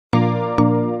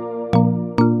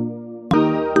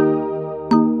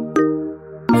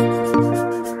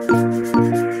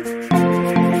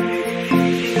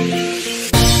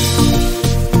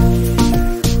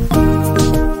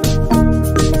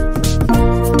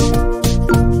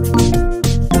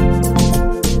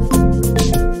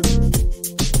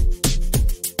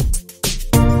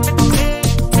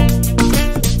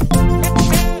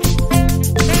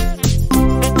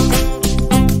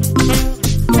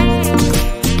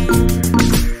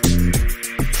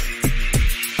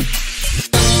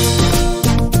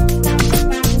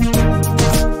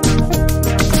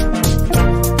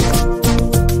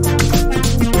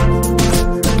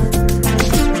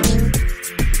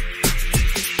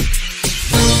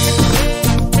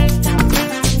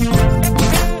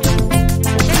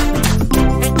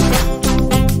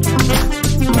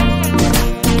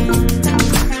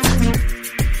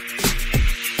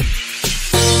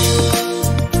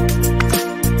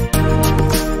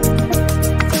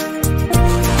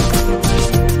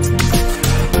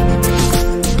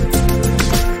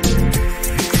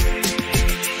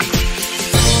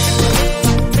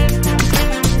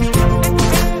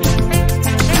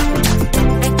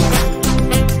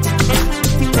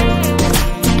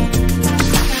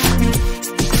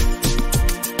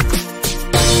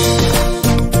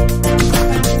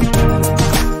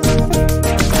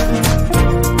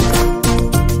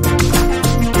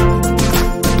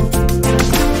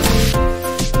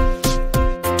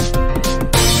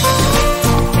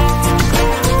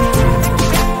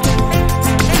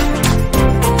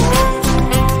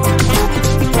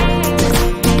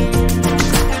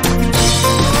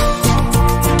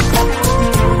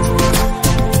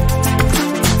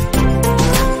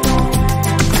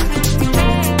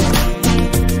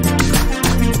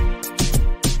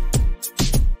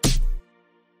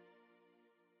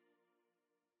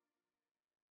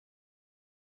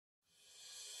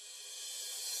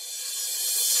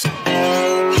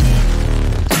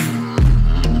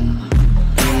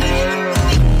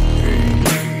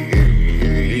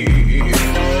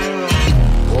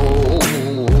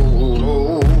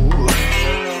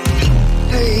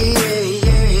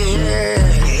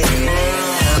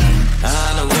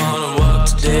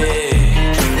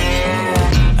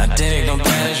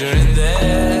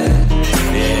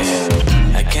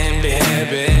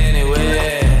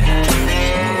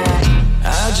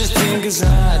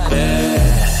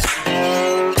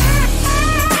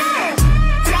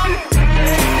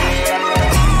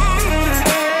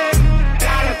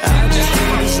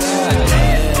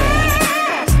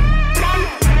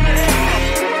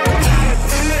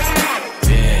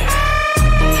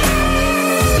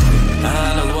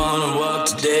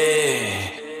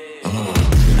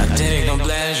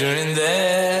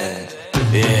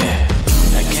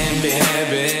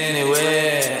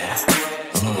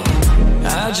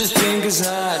I just think it's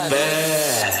not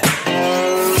bad.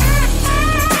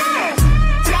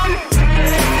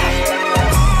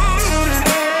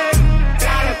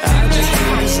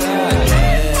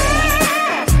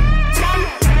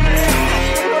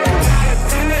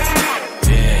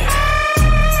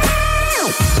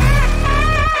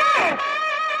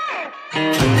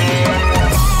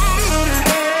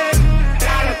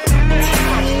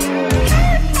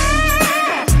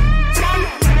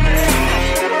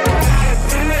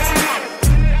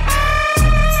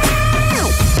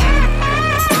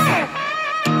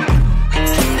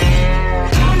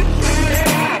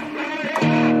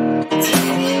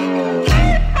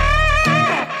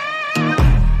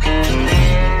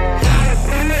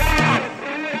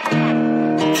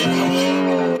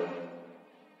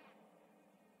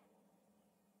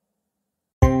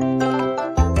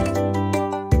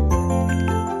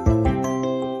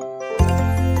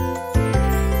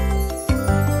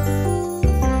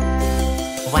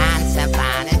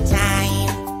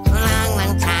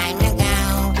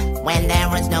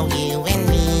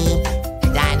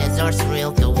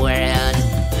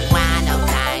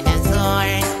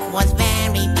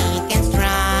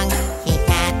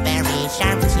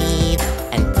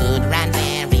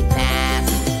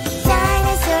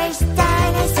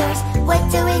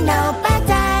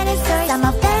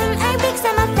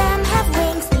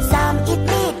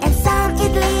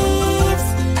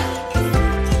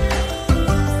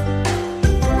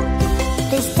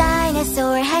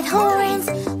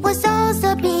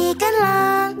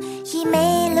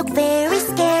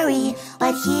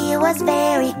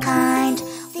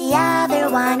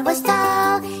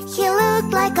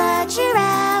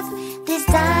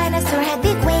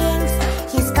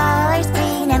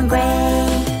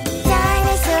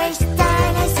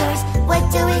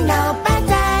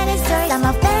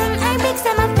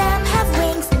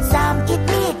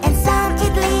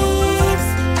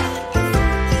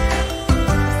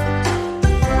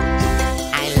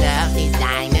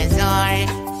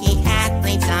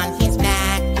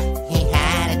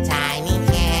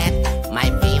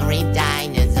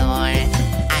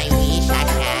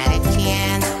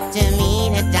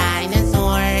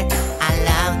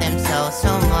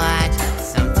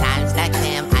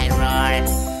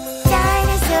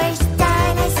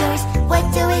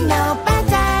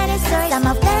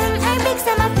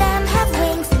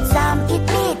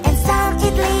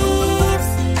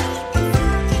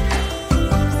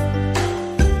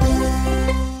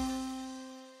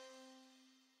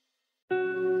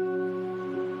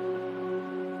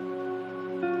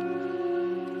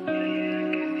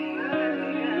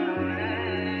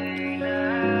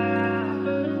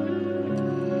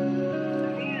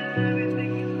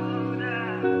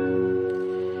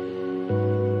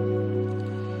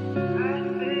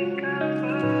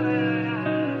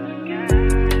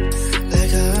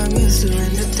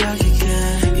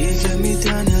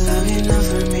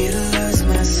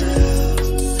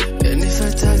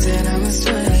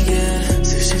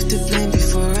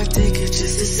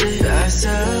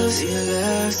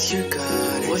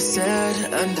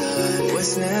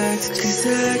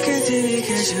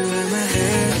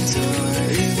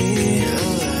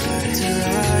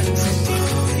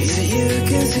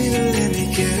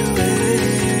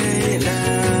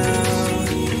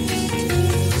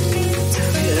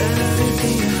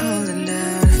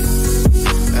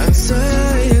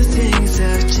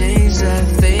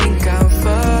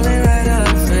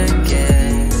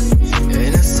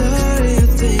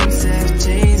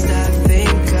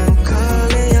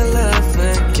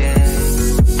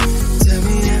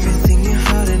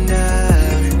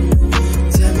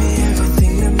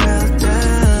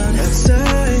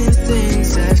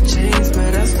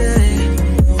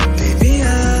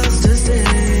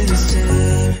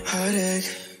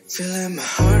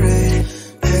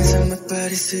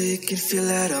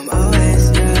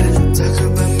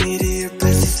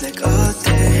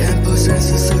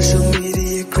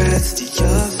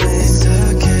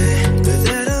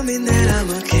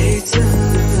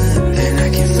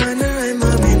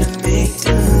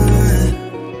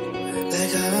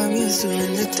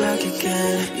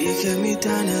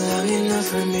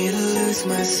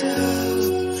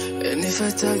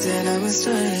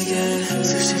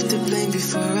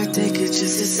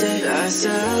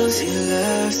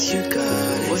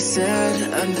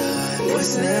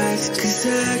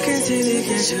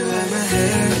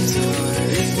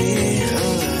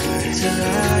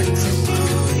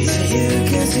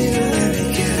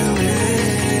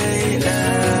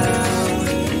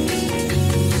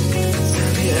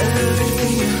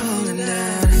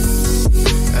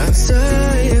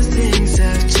 Sorry if things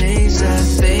have changed, I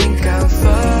think I'm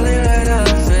falling right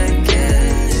off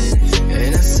again.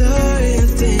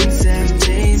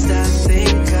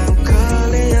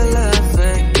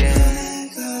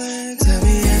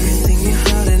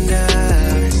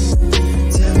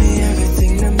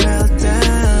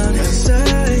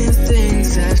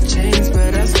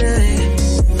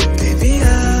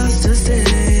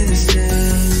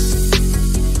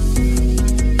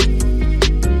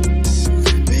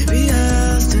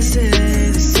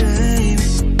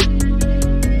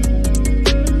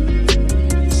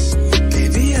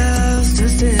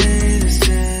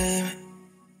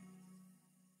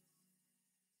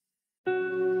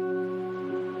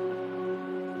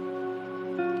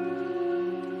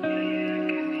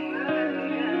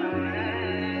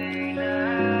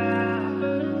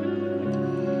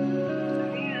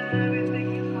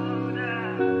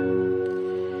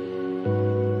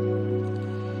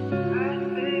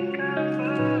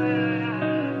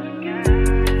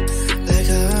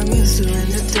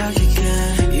 dark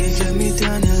again. You got me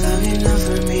down and long enough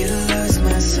for me to lose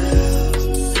myself.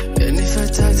 And if I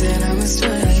talk then I must try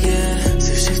again.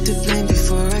 So shift the blame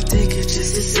before I take it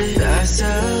just to save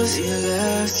ourselves. You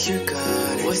left, you're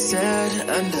gone. What's said,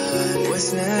 undone.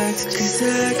 What's next? Cause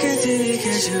I continue to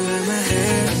catch you in my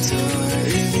head. I'm torn.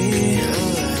 Leave me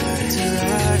alone to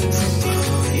ride from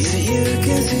home. Even you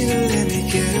can see to let me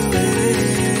get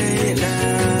away now.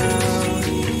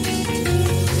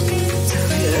 Tell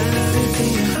me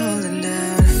everything you're holding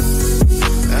down.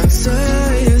 I'm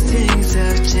sorry if things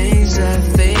have changed. I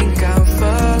think I'm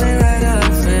falling right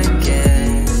off again.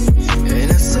 And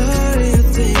I'm sorry if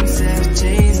things have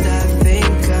changed. I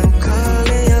think I'm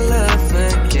calling your love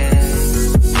again.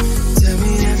 Tell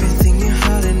me everything you're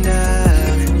holding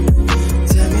down.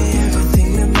 Tell me everything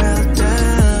to melt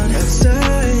down. I'm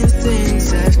sorry if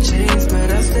things have changed, but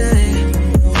I'll stay.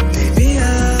 Baby,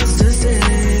 I'll still stay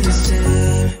the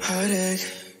same. Heartache,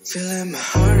 feeling my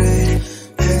heart rate.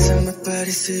 Hands on my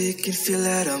body so you can feel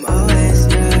that I'm always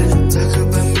there. Talk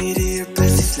about me to your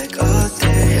besties like all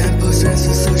day. And post friends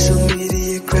for social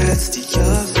media, grats to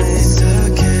your face. It's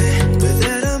okay, but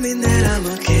that don't mean that I'm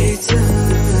okay too.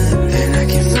 And I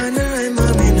can find the right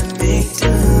moment to make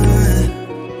do.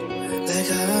 Like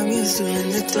how I'm used to in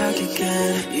the dark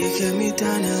again. You kept me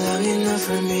down and long enough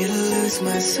for me to lose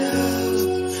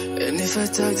myself. And if I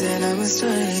talk then I must try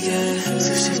again.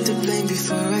 So shift the blame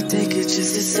before I take it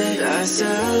just to save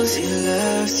ourselves. You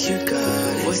left, you're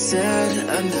gone. What's said,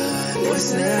 undone.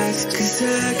 What's next? Cause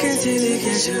I continue to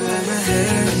get you out my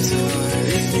head. I'm torn.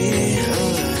 Leave me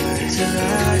alone to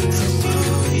ride from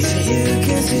home. Even you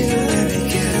can see to let me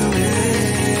get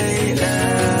away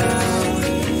now.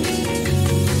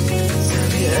 Tell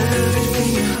me everything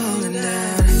you're holding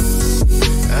down.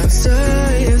 I'm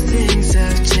sorry if things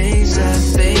have changed. I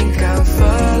think I'm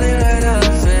falling right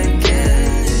off again.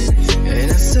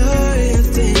 And I'm sorry if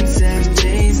things have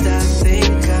changed. I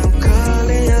think I'm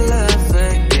calling your love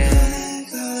again.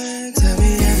 Tell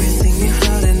me everything you're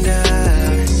holding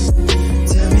down.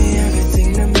 Tell me everything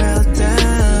to melt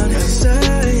down. I'm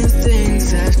sorry if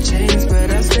things have changed, but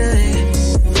I'll stay.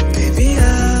 Baby,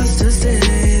 I'll still stay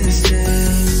the same.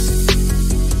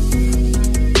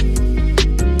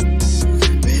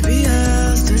 Baby,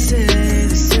 I'll still stay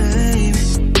the same.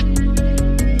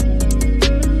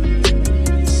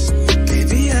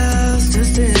 Baby, I'll still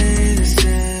stay the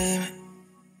same.